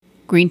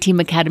Green Team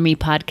Academy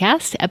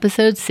Podcast,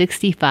 episode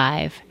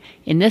 65.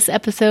 In this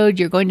episode,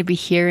 you're going to be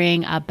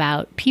hearing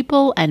about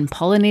People and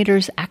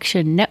Pollinators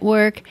Action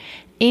Network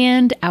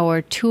and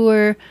our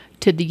tour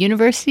to the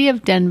University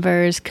of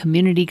Denver's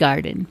Community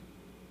Garden.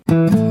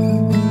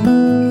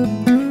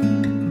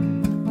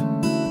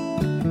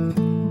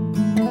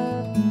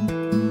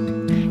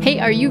 Hey,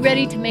 are you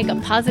ready to make a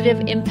positive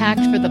impact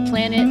for the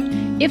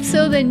planet? If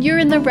so, then you're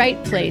in the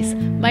right place.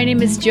 My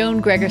name is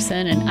Joan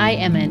Gregerson, and I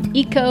am an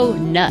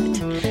eco-nut.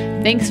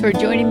 Thanks for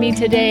joining me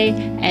today,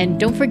 and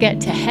don't forget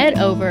to head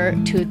over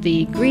to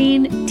the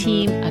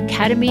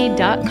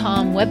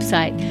greenteamacademy.com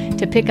website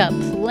to pick up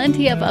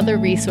plenty of other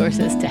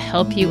resources to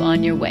help you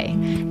on your way.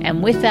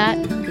 And with that,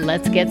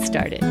 let's get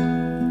started.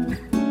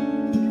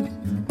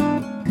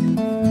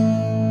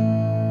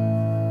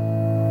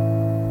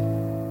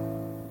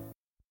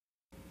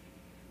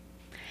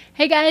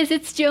 Hey guys,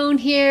 it's Joan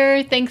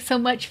here. Thanks so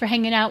much for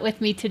hanging out with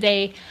me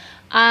today.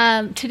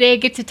 Today I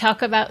get to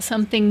talk about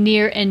something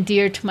near and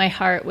dear to my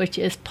heart, which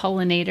is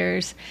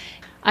pollinators.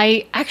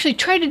 I actually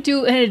tried to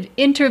do an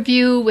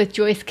interview with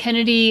Joyce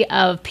Kennedy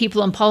of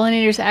People and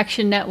Pollinators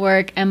Action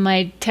Network, and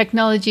my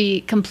technology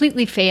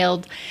completely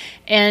failed.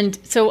 And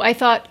so I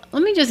thought,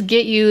 let me just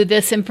get you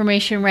this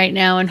information right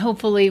now, and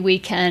hopefully we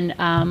can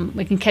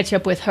catch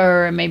up with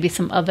her and maybe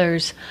some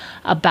others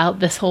about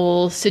this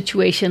whole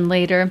situation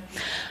later.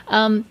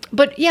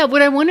 But yeah,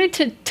 what I wanted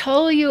to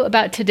tell you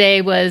about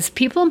today was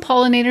People and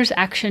Pollinators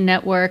Action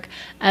Network,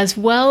 as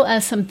well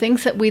as some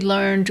things that we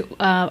learned.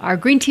 Our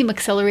Green Team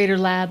Accelerator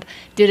Lab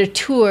did a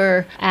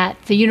tour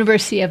at the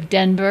University of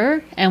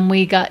Denver, and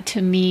we got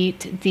to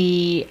meet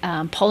the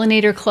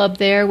pollinator club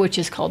there, which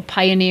is called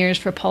Pioneers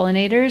for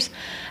Pollinators,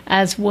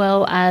 as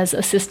well as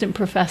Assistant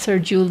Professor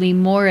Julie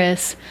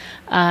Morris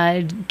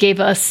gave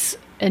us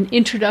an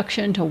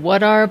introduction to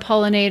what are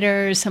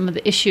pollinators, some of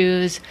the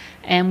issues,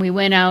 and we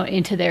went out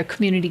into their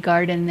community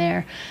garden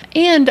there.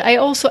 And I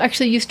also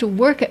actually used to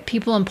work at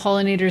People and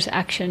Pollinators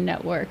Action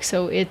Network,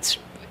 so it's,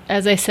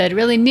 as I said,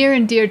 really near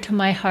and dear to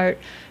my heart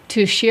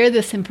to share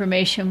this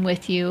information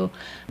with you.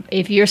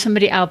 If you're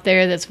somebody out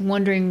there that's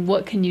wondering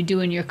what can you do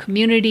in your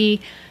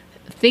community,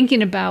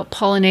 thinking about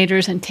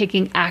pollinators and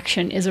taking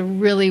action is a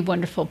really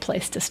wonderful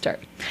place to start.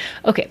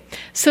 Okay,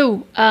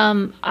 so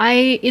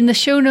in the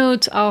show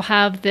notes, I'll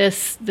have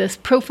this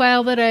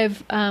profile that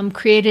I've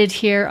created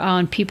here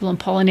on People and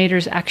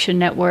Pollinators Action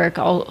Network.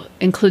 I'll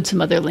include some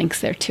other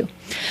links there too.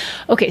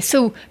 Okay,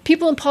 so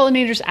People and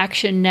Pollinators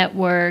Action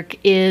Network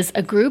is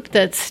a group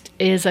that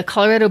is a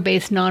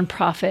Colorado-based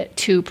nonprofit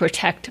to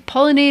protect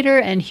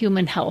pollinator and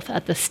human health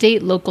at the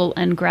state, local,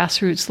 and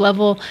grassroots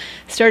level.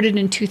 Started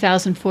in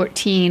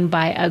 2014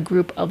 by a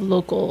group of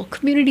local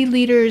community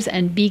leaders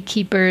and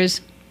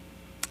beekeepers.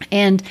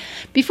 And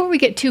before we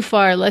get too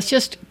far, let's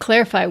just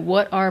clarify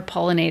what are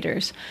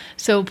pollinators.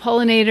 So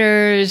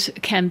pollinators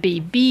can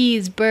be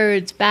bees,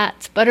 birds,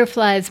 bats,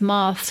 butterflies,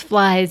 moths,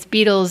 flies,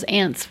 beetles,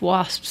 ants,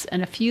 wasps,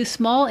 and a few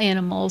small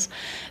animals.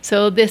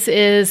 So this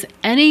is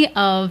any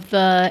of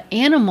the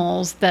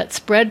animals that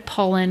spread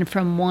pollen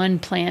from one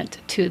plant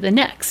to the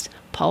next,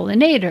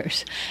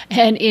 pollinators.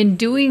 And in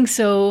doing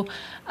so,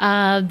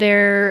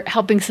 they're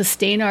helping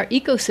sustain our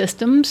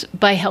ecosystems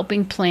by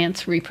helping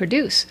plants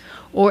reproduce.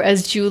 Or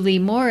as Julie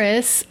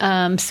Morris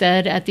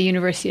said at the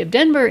University of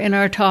Denver in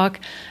our talk,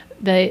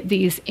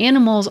 these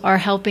animals are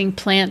helping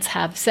plants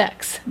have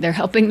sex. They're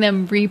helping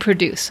them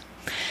reproduce.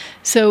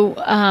 So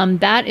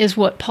that is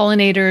what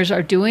pollinators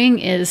are doing,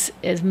 is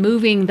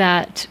moving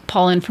that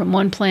pollen from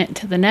one plant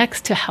to the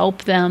next to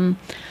help them,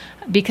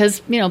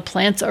 because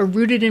plants are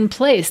rooted in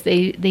place.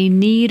 They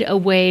need a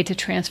way to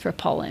transfer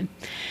pollen.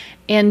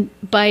 And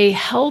by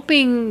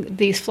helping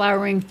these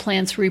flowering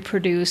plants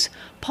reproduce,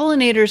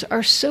 pollinators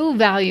are so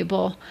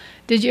valuable.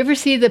 Did you ever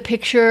see the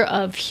picture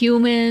of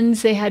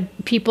humans? They had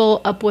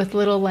people up with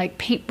little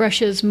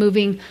paintbrushes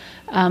moving,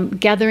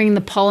 gathering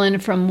the pollen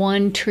from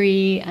one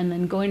tree and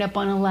then going up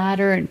on a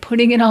ladder and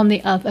putting it on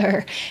the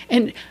other.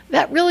 And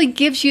that really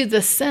gives you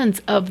the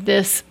sense of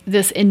this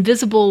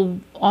invisible,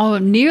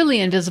 nearly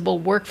invisible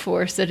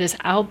workforce that is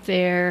out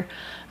there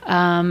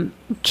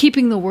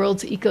keeping the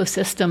world's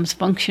ecosystems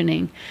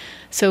functioning.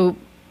 So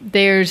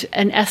there's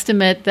an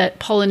estimate that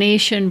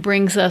pollination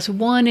brings us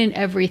 1 in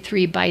every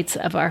 3 bites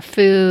of our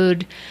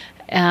food.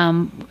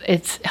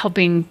 It's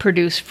helping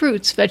produce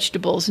fruits,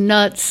 vegetables,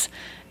 nuts,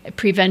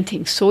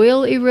 preventing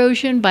soil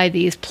erosion by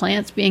these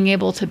plants being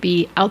able to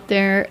be out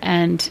there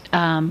and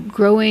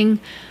growing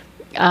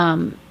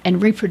and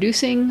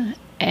reproducing,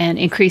 and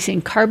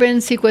increasing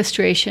carbon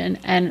sequestration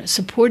and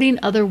supporting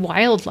other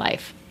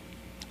wildlife.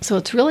 So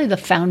it's really the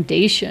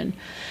foundation.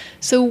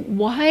 So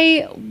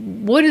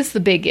what is the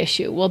big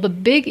issue? Well, the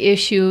big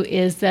issue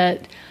is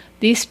that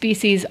these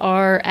species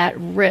are at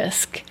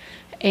risk,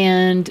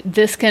 and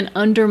this can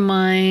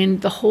undermine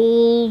the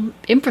whole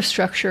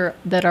infrastructure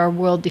that our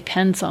world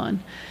depends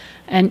on.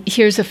 And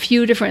here's a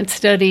few different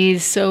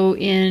studies. So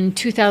in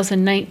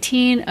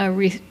 2019, a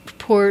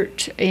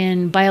report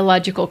in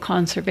Biological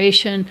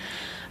Conservation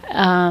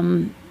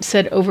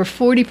said over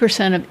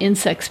 40% of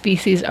insect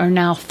species are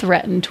now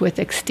threatened with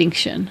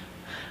extinction.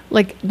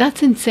 Like,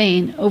 that's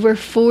insane. Over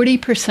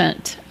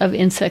 40% of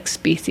insect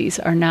species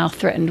are now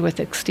threatened with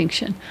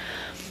extinction.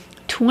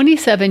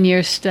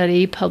 27-year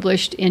study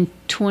published in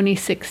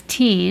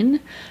 2016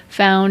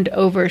 found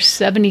over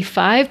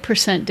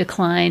 75%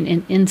 decline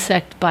in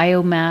insect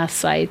biomass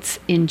sites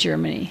in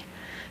Germany.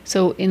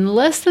 So in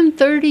less than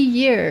 30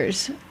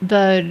 years,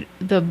 the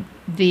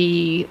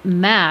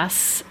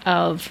mass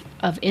of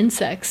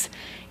insects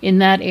in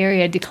that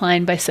area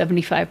declined by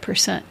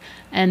 75%.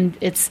 And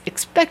it's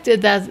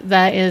expected that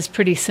that is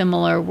pretty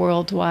similar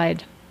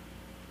worldwide.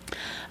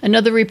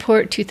 Another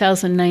report,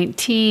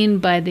 2019,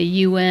 by the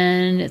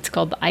UN, it's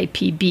called the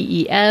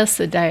IPBES,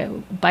 the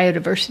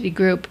Biodiversity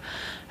Group,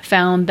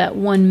 found that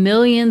 1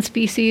 million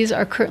species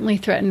are currently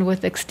threatened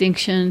with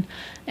extinction.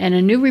 And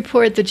a new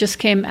report that just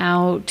came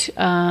out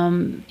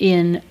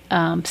in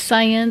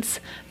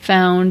Science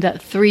found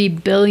that 3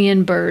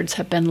 billion birds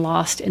have been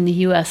lost in the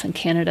US and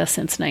Canada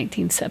since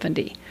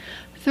 1970.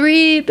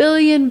 3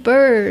 billion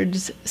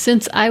birds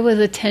since I was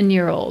a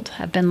 10-year-old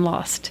have been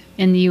lost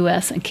in the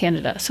US and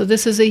Canada. So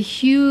this is a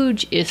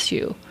huge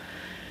issue.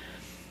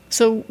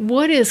 So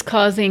what is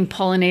causing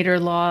pollinator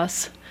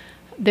loss?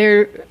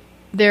 There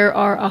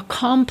are a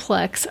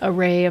complex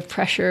array of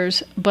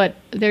pressures, but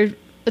they're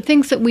the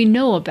things that we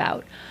know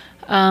about.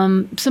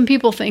 Some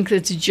people think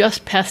it's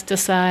just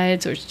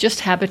pesticides or it's just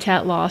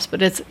habitat loss,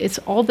 but it's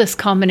all this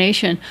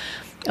combination.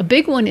 A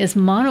big one is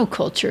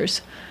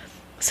monocultures.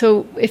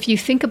 So if you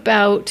think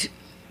about,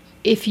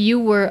 if you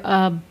were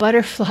a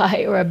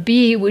butterfly or a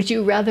bee, would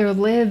you rather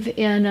live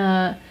in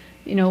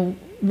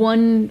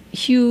one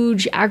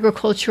huge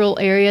agricultural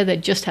area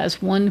that just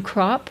has one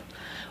crop?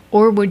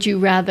 Or would you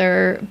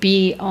rather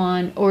be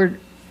on, or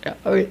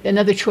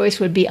another choice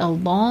would be a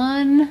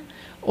lawn?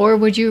 Or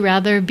would you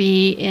rather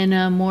be in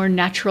a more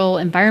natural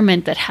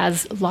environment that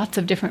has lots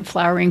of different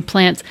flowering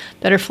plants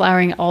that are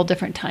flowering at all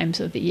different times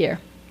of the year?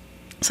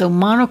 So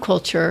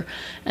monoculture,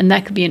 and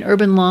that could be an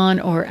urban lawn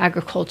or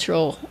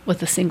agricultural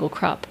with a single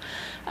crop.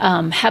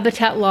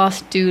 Habitat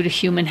loss due to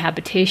human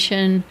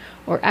habitation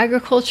or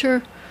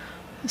agriculture.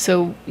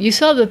 So you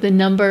saw that the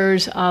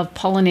numbers of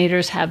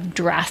pollinators have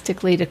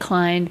drastically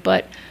declined,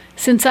 but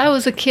since I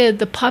was a kid,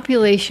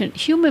 the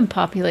human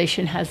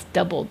population has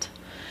doubled.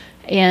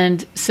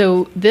 And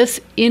so this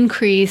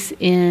increase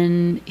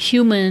in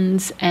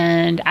humans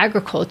and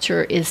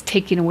agriculture is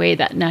taking away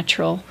that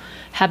natural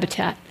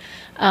habitat.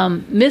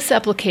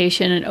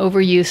 Misapplication and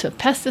overuse of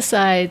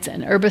pesticides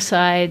and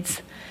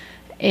herbicides,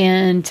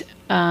 and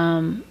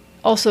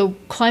also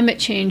climate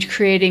change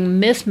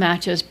creating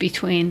mismatches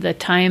between the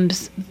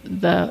times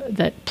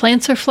that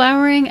plants are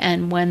flowering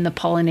and when the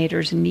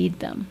pollinators need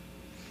them.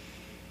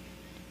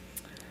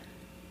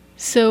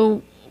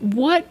 So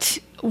what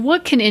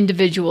can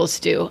individuals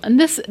do? And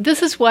this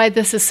is why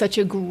this is such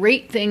a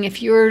great thing.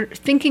 If you're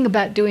thinking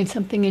about doing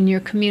something in your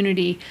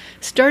community,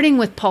 starting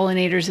with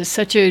pollinators is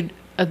such a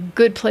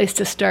good place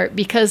to start,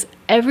 because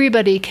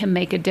everybody can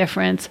make a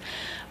difference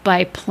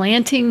by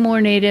planting more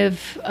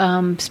native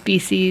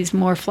species,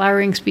 more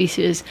flowering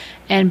species,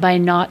 and by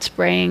not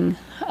spraying.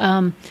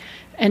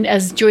 And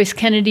as Joyce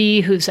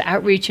Kennedy, who's the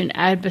Outreach and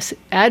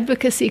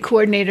Advocacy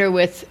Coordinator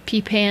with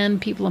PPAN,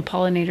 People and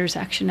Pollinators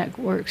Action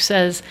Network,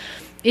 says,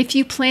 if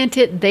you plant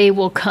it, they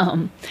will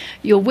come.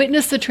 You'll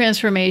witness the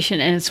transformation,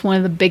 and it's one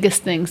of the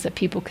biggest things that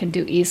people can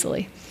do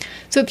easily.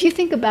 So if you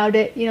think about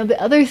it,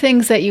 the other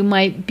things that you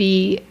might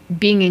be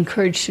being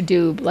encouraged to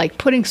do, like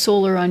putting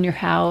solar on your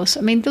house,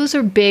 those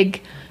are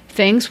big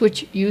things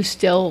which you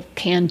still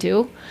can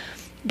do.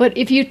 But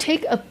if you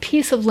take a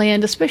piece of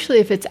land, especially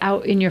if it's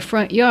out in your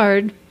front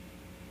yard,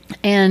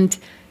 and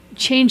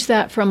change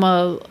that from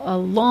a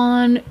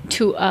lawn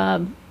to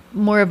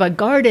more of a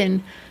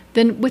garden,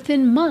 then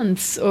within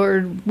months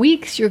or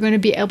weeks, you're going to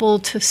be able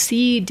to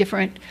see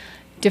different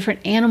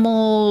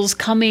animals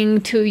coming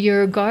to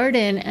your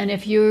garden. And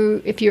if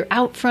you're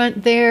out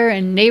front there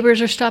and neighbors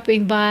are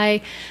stopping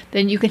by,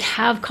 then you can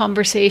have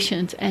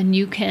conversations and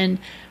you can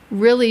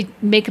really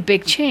make a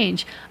big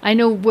change. I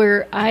know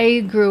where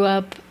I grew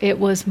up, it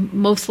was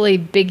mostly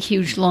big,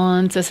 huge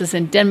lawns. This is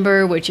in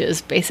Denver, which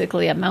is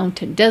basically a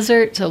mountain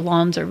desert, so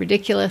lawns are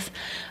ridiculous.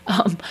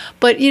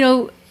 But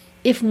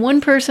if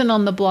one person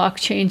on the block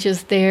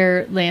changes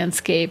their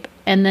landscape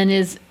and then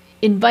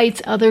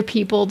invites other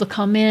people to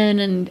come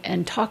in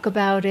and talk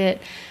about it,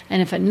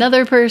 and if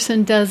another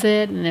person does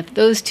it, and if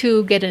those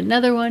two get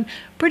another one,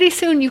 pretty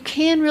soon you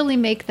can really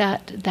make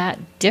that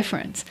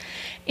difference.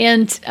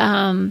 And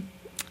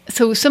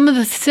so some of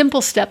the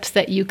simple steps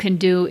that you can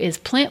do is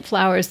plant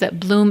flowers that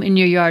bloom in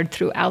your yard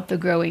throughout the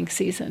growing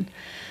season.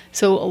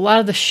 So a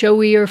lot of the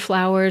showier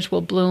flowers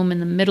will bloom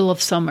in the middle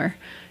of summer.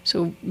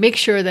 So make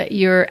sure that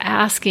you're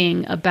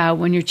asking about,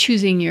 when you're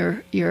choosing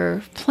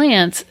your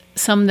plants,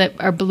 some that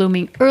are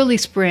blooming early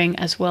spring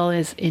as well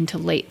as into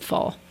late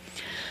fall.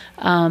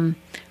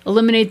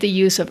 Eliminate the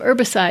use of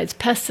herbicides,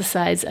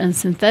 pesticides, and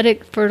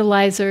synthetic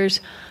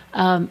fertilizers.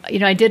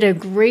 I did a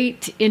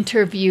great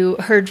interview,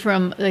 heard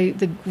from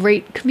the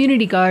great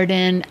community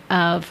garden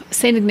of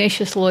St.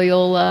 Ignatius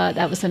Loyola.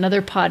 That was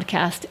another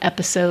podcast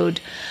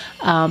episode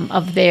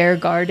of their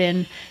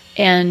garden.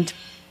 And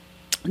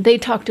they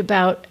talked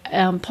about,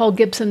 Paul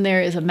Gibson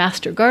there is a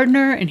master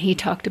gardener, and he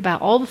talked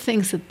about all the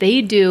things that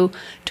they do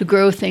to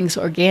grow things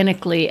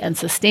organically and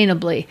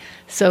sustainably.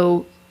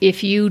 So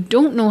if you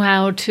don't know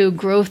how to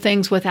grow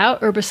things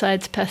without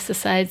herbicides,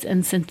 pesticides,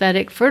 and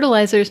synthetic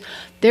fertilizers,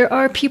 there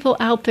are people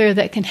out there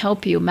that can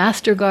help you.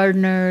 Master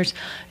gardeners,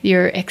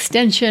 your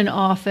extension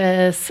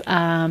office,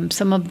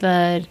 some of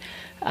the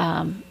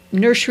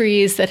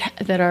nurseries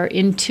that are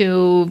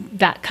into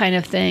that kind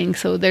of thing.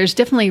 So there's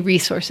definitely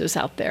resources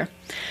out there.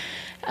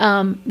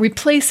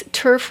 Replace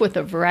turf with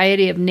a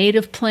variety of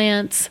native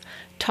plants.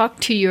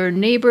 Talk to your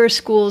neighbors,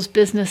 schools,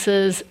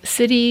 businesses,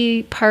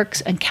 city,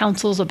 parks, and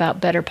councils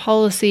about better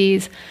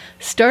policies.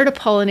 Start a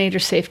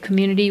pollinator-safe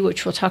community,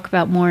 which we'll talk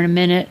about more in a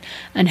minute,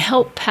 and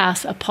help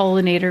pass a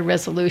pollinator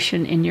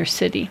resolution in your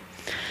city.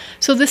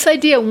 So this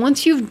idea,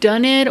 once you've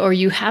done it or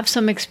you have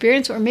some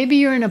experience, or maybe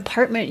you're in an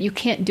apartment, you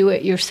can't do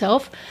it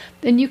yourself,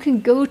 then you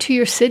can go to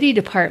your city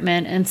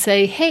department and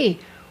say, hey,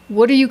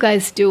 what are you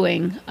guys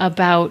doing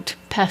about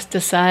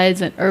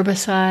pesticides and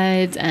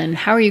herbicides, and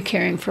how are you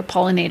caring for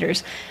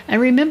pollinators? And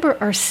remember,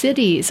 our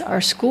cities, our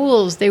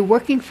schools, they're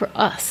working for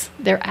us.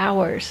 They're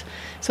ours.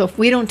 So if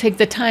we don't take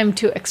the time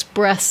to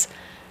express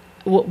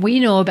what we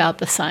know about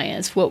the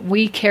science, what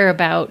we care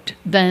about,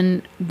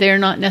 then they're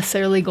not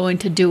necessarily going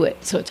to do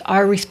it. So it's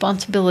our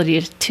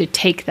responsibility to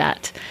take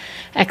that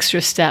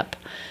extra step.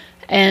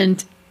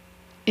 And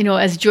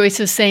as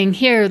Joyce is saying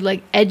here,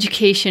 like,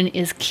 education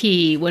is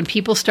key. When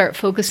people start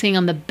focusing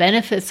on the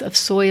benefits of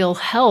soil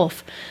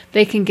health,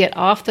 they can get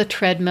off the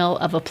treadmill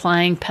of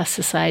applying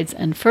pesticides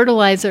and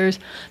fertilizers.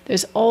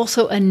 There's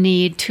also a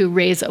need to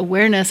raise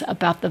awareness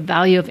about the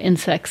value of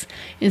insects.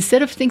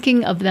 Instead of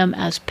thinking of them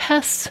as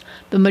pests,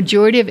 the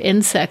majority of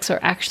insects are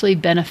actually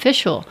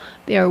beneficial.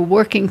 They are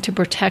working to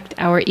protect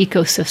our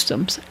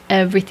ecosystems.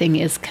 Everything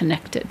is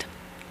connected.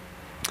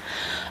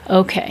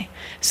 Okay.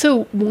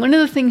 So one of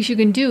the things you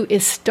can do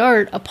is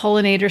start a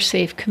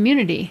pollinator-safe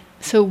community.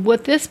 So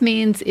what this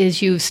means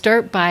is you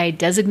start by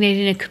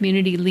designating a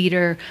community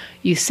leader,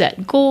 you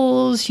set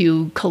goals,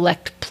 you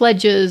collect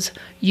pledges,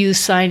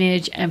 use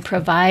signage, and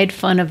provide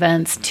fun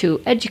events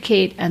to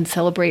educate and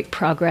celebrate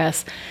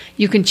progress.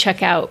 You can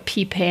check out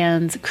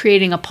PPAN's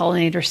Creating a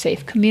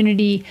Pollinator-Safe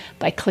Community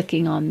by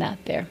clicking on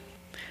that there.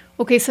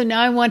 Okay, so now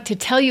I want to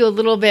tell you a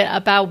little bit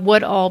about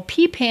what all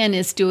PPAN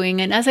is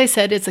doing. And as I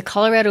said, it's a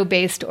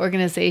Colorado-based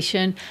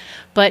organization.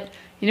 But,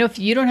 if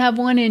you don't have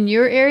one in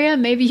your area,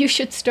 maybe you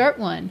should start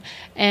one.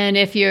 And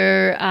if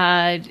you're...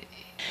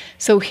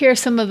 So here are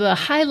some of the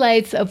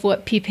highlights of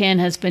what PPAN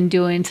has been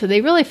doing. So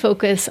they really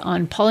focus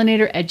on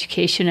pollinator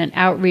education and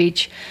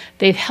outreach.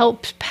 They've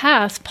helped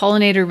pass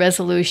pollinator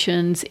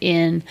resolutions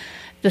in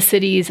the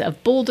cities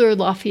of Boulder,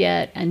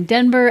 Lafayette, and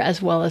Denver,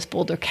 as well as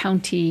Boulder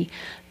County.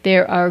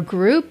 There are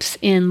groups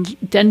in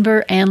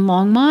Denver and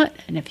Longmont,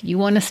 and if you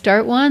want to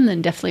start one,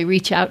 then definitely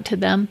reach out to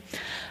them.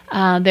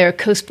 They're a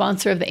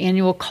co-sponsor of the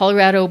annual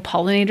Colorado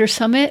Pollinator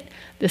Summit.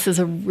 This is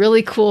a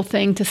really cool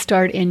thing to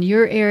start in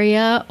your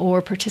area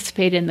or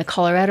participate in the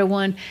Colorado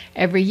one.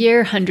 Every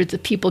year, hundreds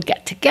of people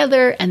get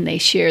together and they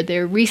share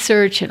their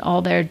research and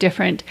all their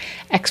different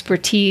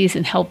expertise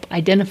and help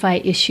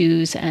identify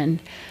issues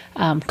and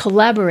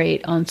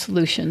collaborate on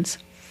solutions.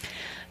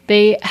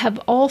 They have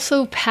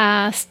also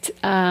passed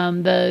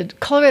the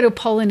Colorado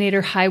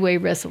Pollinator Highway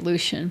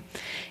Resolution.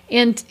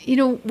 And,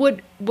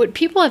 what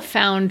people have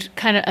found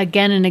kind of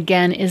again and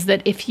again is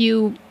that if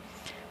you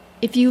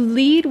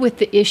lead with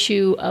the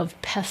issue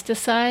of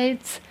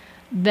pesticides,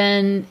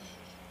 then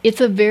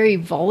it's a very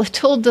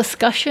volatile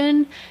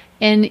discussion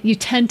and you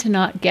tend to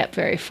not get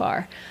very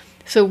far.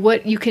 So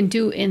what you can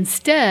do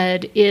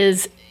instead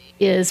is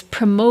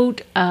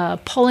promote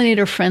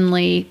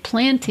pollinator-friendly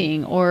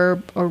planting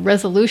or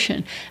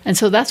resolution. And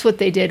so that's what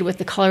they did with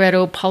the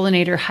Colorado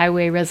Pollinator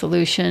Highway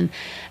Resolution,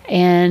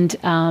 and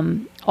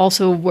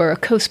also were a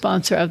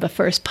co-sponsor of the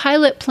first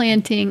pilot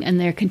planting, and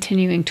they're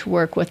continuing to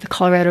work with the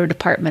Colorado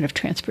Department of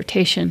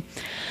Transportation.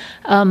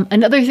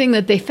 Another thing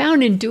that they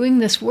found in doing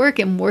this work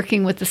and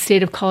working with the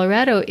state of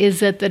Colorado is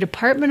that the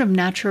Department of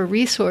Natural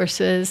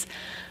Resources,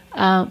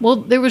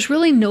 there was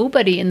really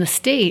nobody in the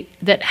state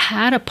that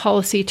had a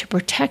policy to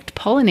protect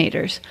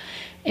pollinators.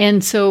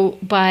 And so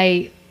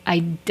by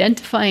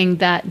identifying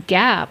that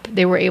gap,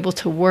 they were able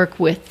to work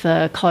with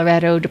the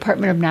Colorado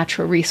Department of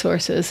Natural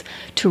Resources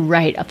to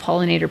write a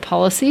pollinator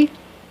policy.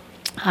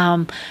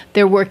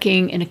 They're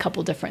working in a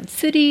couple different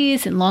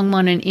cities, in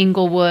Longmont and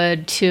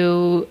Inglewood,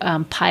 to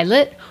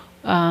pilot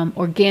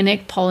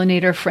organic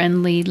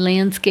pollinator-friendly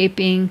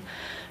landscaping.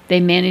 They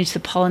manage the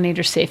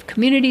Pollinator Safe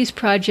Communities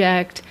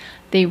project.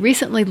 They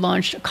recently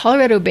launched a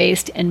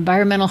Colorado-based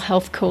environmental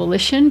health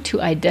coalition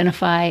to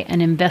identify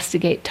and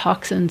investigate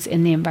toxins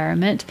in the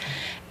environment.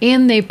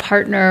 And they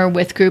partner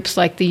with groups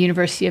like the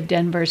University of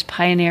Denver's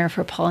Pioneer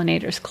for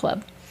Pollinators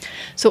Club.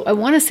 So I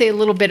want to say a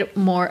little bit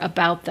more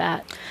about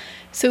that.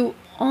 So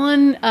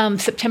on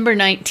September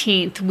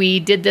 19th, we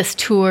did this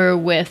tour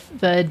with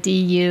the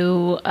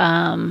DU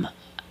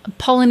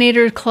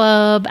Pollinator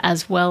Club,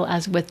 as well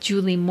as with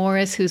Julie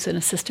Morris, who's an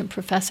assistant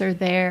professor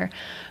there,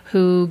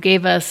 who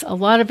gave us a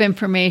lot of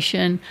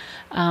information,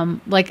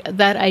 like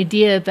that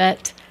idea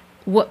that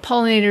what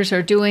pollinators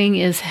are doing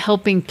is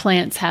helping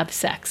plants have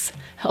sex,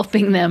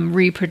 helping them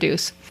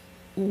reproduce.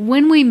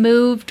 When we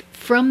moved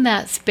from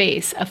that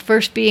space of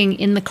first being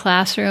in the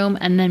classroom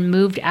and then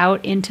moved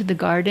out into the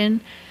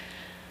garden,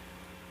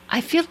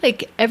 I feel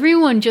like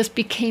everyone just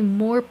became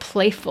more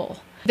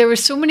playful. There were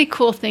so many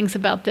cool things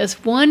about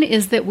this. One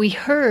is that we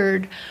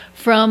heard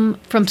from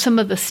some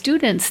of the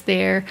students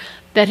there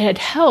that had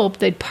helped.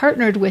 They'd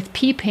partnered with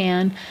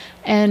PPAN,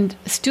 and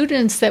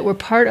students that were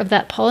part of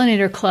that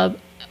pollinator club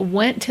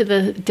went to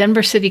the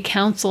Denver City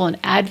Council and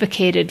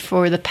advocated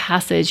for the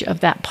passage of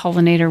that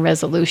pollinator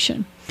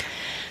resolution.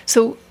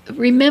 So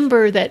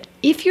remember that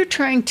if you're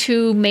trying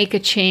to make a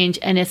change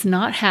and it's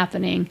not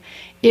happening,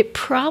 it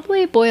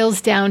probably boils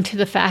down to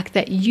the fact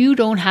that you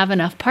don't have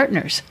enough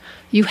partners.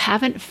 You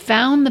haven't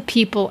found the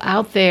people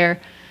out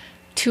there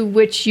to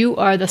which you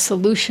are the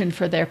solution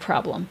for their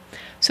problem.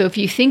 So if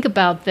you think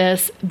about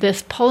this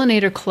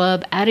pollinator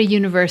club at a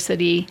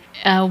university,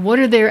 what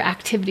are their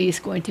activities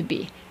going to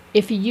be?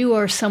 If you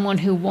are someone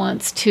who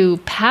wants to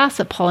pass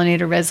a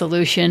pollinator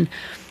resolution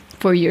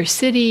for your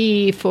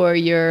city, for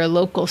your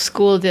local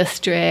school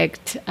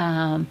district,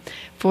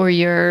 for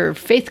your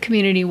faith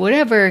community,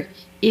 whatever,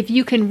 if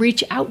you can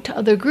reach out to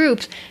other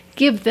groups,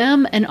 give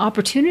them an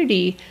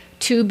opportunity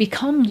to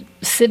become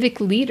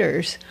civic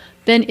leaders,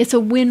 then it's a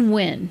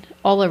win-win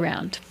all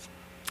around.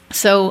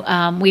 So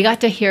we got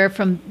to hear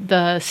from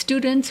the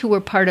students who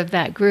were part of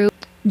that group.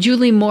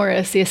 Julie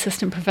Morris, the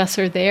assistant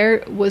professor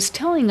there, was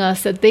telling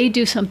us that they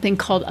do something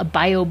called a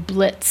bio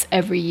blitz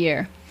every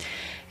year.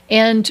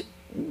 And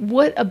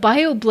what a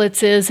bio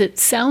blitz is, it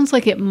sounds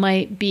like it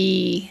might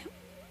be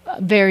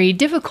very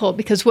difficult,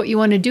 because what you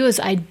want to do is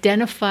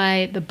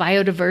identify the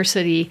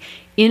biodiversity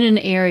in an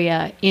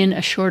area in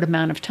a short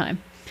amount of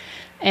time.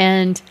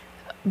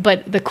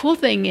 But the cool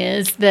thing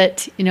is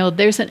that,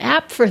 there's an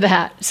app for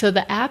that. So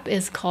the app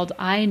is called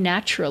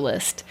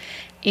iNaturalist.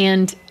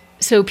 And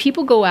so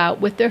people go out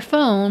with their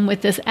phone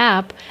with this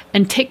app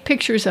and take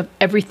pictures of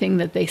everything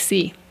that they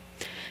see.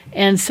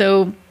 And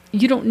so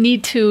you don't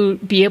need to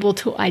be able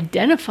to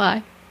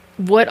identify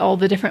what all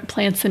the different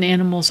plants and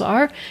animals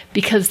are,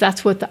 because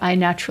that's what the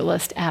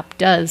iNaturalist app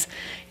does.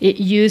 It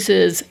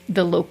uses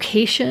the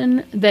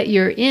location that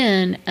you're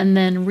in, and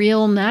then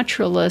real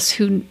naturalists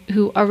who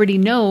already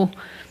know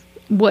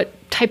what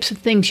types of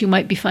things you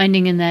might be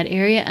finding in that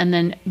area, and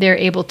then they're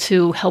able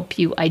to help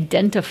you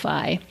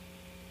identify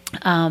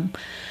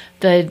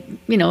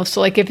so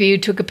like if you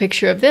took a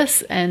picture of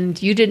this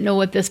and you didn't know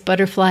what this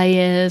butterfly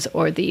is,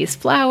 or these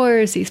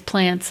flowers, these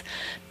plants,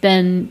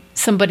 then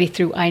somebody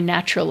through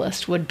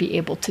iNaturalist would be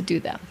able to do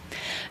that.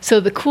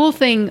 So the cool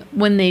thing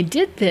when they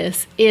did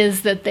this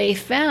is that they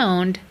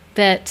found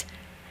that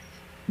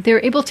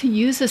they're able to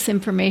use this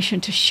information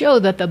to show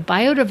that the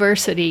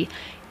biodiversity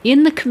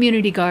in the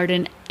community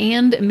garden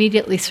and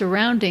immediately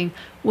surrounding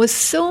was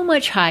so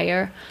much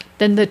higher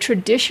than the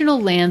traditional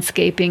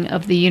landscaping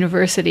of the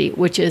university,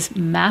 which is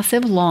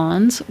massive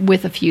lawns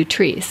with a few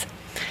trees.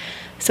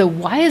 So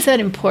why is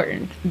that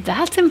important?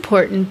 That's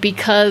important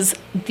because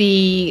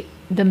the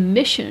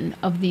mission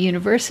of the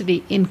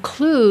university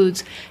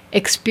includes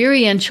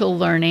experiential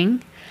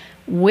learning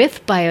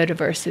with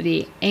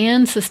biodiversity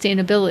and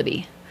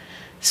sustainability.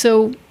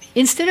 So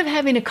instead of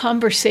having a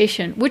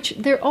conversation, which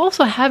they're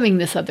also having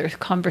this other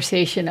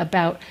conversation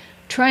about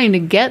trying to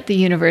get the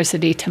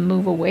university to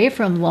move away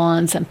from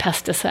lawns and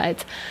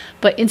pesticides,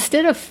 but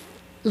instead of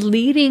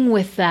leading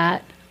with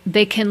that,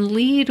 they can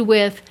lead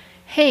with,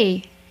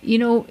 hey,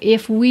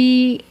 if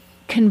we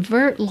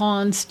convert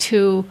lawns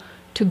to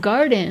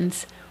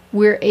gardens,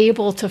 we're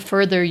able to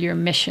further your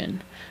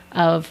mission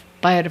of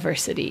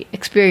biodiversity,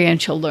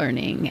 experiential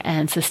learning,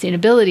 and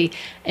sustainability.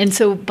 And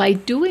so by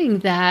doing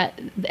that,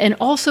 and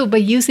also by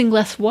using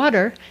less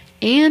water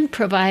and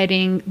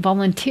providing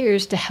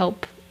volunteers to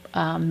help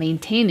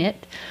maintain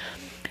it,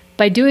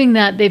 by doing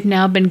that, they've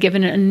now been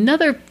given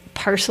another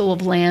parcel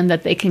of land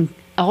that they can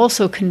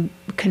also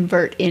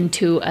convert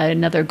into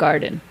another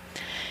garden.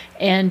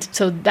 And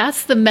so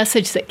that's the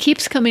message that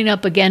keeps coming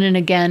up again and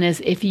again,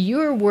 is if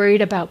you're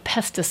worried about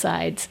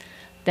pesticides,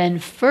 then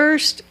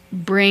first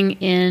bring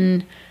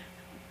in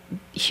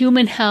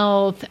human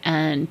health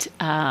and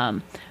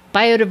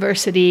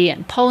biodiversity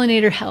and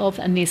pollinator health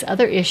and these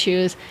other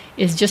issues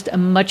is just a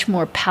much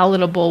more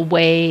palatable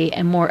way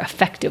and more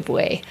effective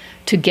way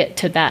to get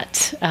to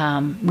that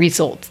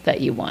result that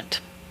you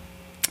want.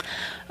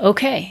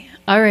 Okay.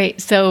 All right.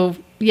 So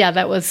yeah,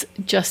 that was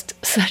just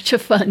such a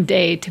fun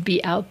day to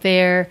be out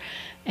there.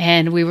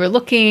 And we were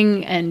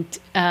looking, and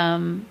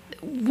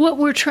what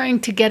we're trying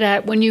to get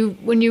at when you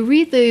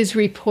read these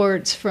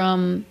reports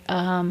from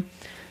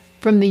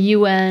the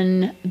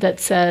UN that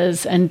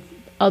says, and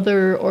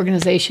other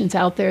organizations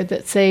out there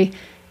that say,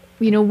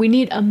 we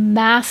need a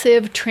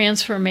massive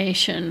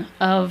transformation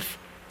of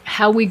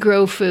how we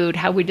grow food,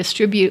 how we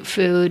distribute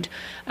food,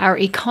 our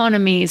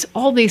economies,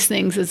 all these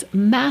things is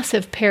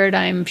massive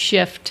paradigm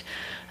shift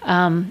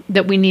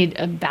that we need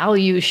a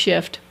value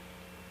shift.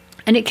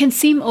 And it can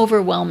seem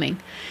overwhelming.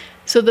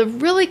 So the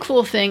really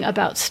cool thing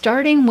about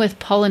starting with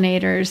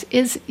pollinators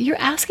is you're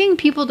asking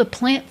people to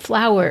plant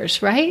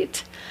flowers,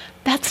 right?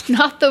 That's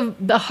not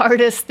the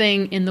hardest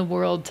thing in the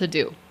world to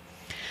do.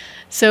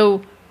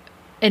 So,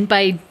 and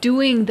by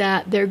doing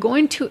that, they're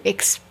going to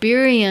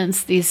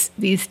experience these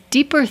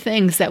deeper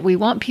things that we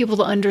want people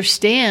to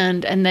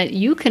understand, and that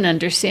you can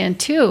understand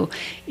too,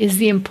 is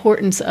the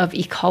importance of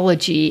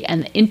ecology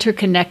and the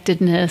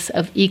interconnectedness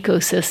of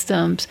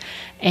ecosystems,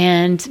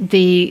 and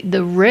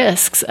the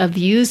risks of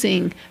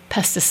using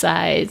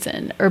pesticides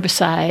and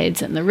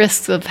herbicides, and the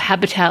risks of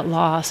habitat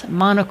loss and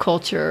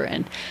monoculture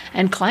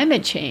and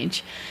climate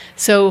change.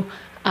 So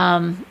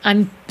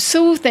I'm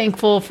so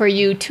thankful for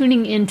you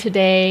tuning in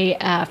today,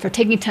 for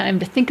taking time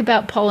to think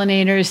about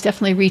pollinators.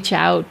 Definitely reach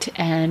out,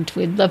 and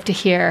we'd love to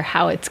hear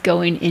how it's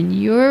going in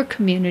your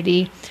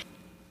community.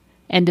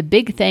 And a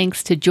big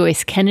thanks to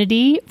Joyce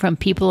Kennedy from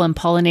People and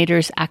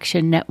Pollinators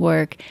Action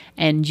Network,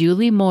 and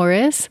Julie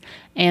Morris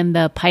and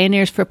the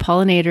Pioneers for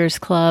Pollinators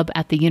Club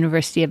at the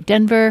University of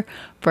Denver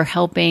for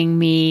helping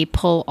me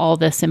pull all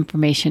this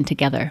information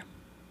together.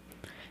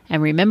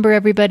 And remember,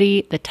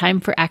 everybody, the time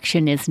for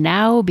action is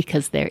now,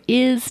 because there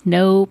is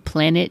no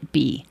Planet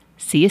B.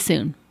 See you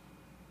soon.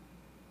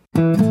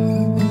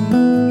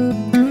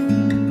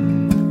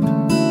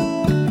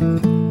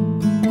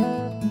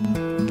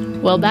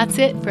 Well, that's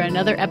it for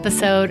another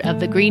episode of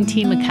the Green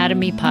Team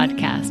Academy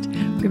podcast.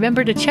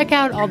 Remember to check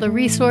out all the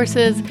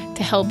resources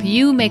to help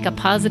you make a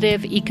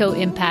positive eco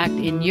impact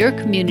in your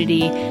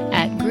community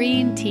at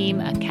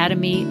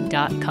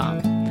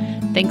greenteamacademy.com.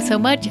 Thanks so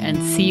much,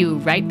 and see you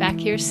right back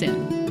here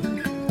soon.